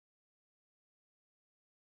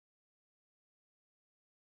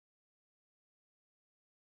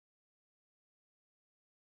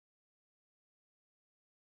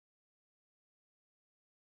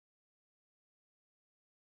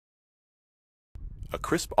A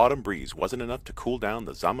crisp autumn breeze wasn't enough to cool down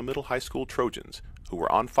the Zama Middle High School Trojans, who were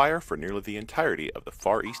on fire for nearly the entirety of the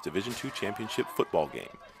Far East Division II Championship football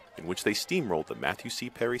game, in which they steamrolled the Matthew C.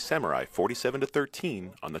 Perry Samurai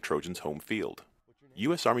 47-13 on the Trojans' home field.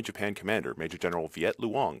 U.S. Army Japan Commander Major General Viet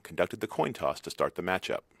Luong conducted the coin toss to start the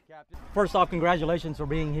matchup. First off, congratulations for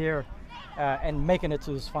being here and making it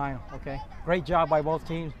to this final, okay? Great job by both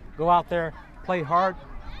teams. Go out there, play hard,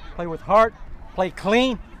 play with heart, play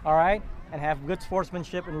clean, all right? And have good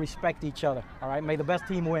sportsmanship and respect each other, all right? May the best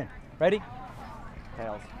team win. Ready?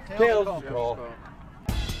 Tails. Tails.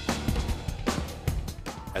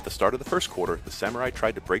 At the start of the first quarter, the Samurai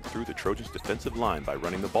tried to break through the Trojans' defensive line by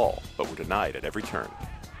running the ball, but were denied at every turn.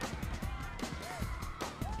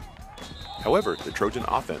 However, the Trojan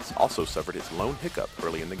offense also suffered its lone hiccup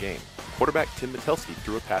early in the game. Quarterback Tim Matelski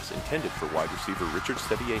threw a pass intended for wide receiver Richard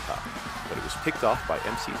Sevilleja, but it was picked off by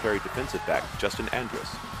MC Perry defensive back Justin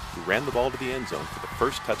Andrus, who ran the ball to the end zone for the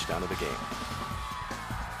first touchdown of the game.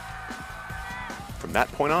 From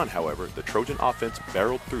that point on, however, the Trojan offense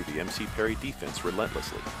barreled through the MC Perry defense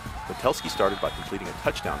relentlessly. Matelski started by completing a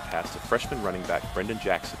touchdown pass to freshman running back Brenden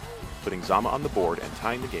Jackson, putting Zama on the board and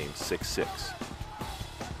tying the game 6-6.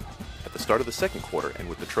 At the start of the second quarter, and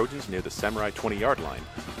with the Trojans near the Samurai 20-yard line,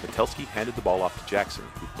 Matelski handed the ball off to Jackson,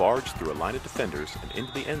 who barged through a line of defenders and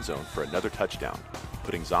into the end zone for another touchdown,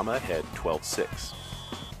 putting Zama ahead 12-6.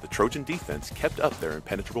 The Trojan defense kept up their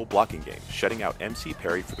impenetrable blocking game, shutting out MC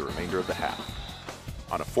Perry for the remainder of the half.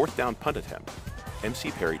 On a fourth down punt attempt,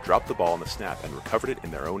 MC Perry dropped the ball on the snap and recovered it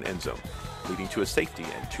in their own end zone, leading to a safety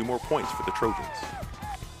and 2 more points for the Trojans.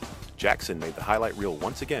 Jackson made the highlight reel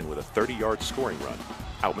once again with a 30-yard scoring run,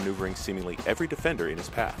 outmaneuvering seemingly every defender in his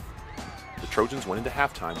path. The Trojans went into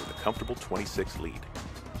halftime with a comfortable 26 lead.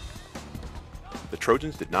 The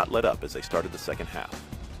Trojans did not let up as they started the second half.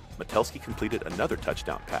 Matelski completed another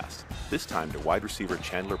touchdown pass, this time to wide receiver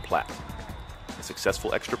Chandler Platt. A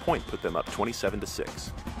successful extra point put them up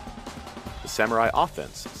 27-6. The Samurai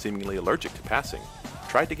offense, seemingly allergic to passing,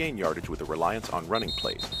 tried to gain yardage with a reliance on running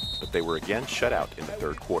plays, but they were again shut out in the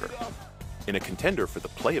third quarter. In a contender for the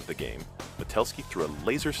play of the game, Matelski threw a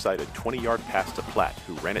laser-sighted 20-yard pass to Platt,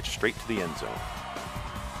 who ran it straight to the end zone.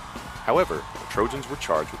 However, the Trojans were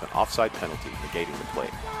charged with an offside penalty negating the play.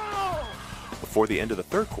 Before the end of the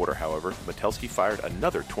third quarter, however, Matelski fired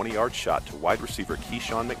another 20-yard shot to wide receiver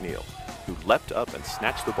Keshawn McNeill, who leapt up and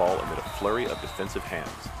snatched the ball amid a flurry of defensive hands.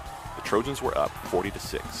 The Trojans were up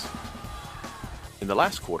 40-6. In the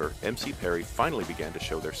last quarter, MC Perry finally began to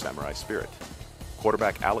show their Samurai spirit.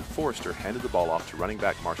 Quarterback Alec Forester handed the ball off to running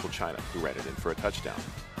back Marshall China, who ran it in for a touchdown.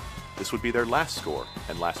 This would be their last score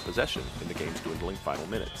and last possession in the game's dwindling final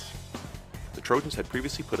minutes. The Trojans had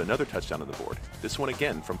previously put another touchdown on the board, this one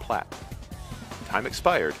again from Platt. Time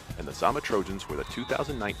expired, and the Zama Trojans were the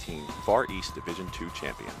 2019 Far East Division II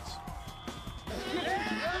champions.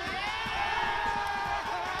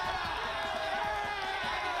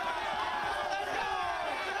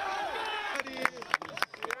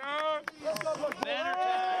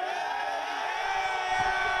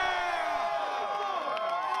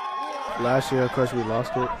 Last year, of course, we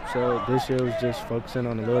lost it, so this year was just focusing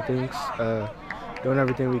on the little things, doing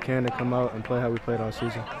everything we can to come out and play how we played all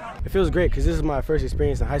season. It feels great because this is my first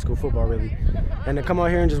experience in high school football, really. And to come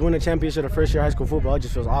out here and just win a championship of first year high school football, it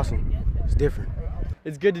just feels awesome. It's different.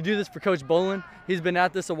 It's good to do this for Coach Bolin. He's been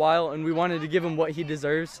at this a while, and we wanted to give him what he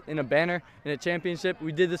deserves in a banner, in a championship.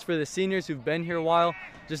 We did this for the seniors who've been here a while,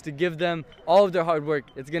 just to give them all of their hard work.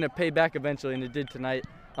 It's going to pay back eventually, and it did tonight.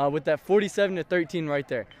 With that 47-13 right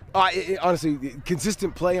there. Honestly,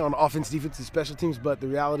 consistent play on offense, defense, and special teams, but the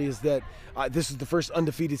reality is that this is the first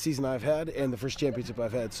undefeated season I've had and the first championship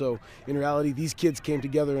I've had. So in reality, these kids came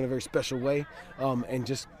together in a very special way, and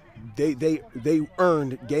just they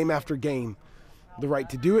earned game after game the right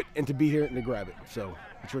to do it and to be here and to grab it. So,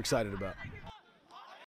 which we're excited about.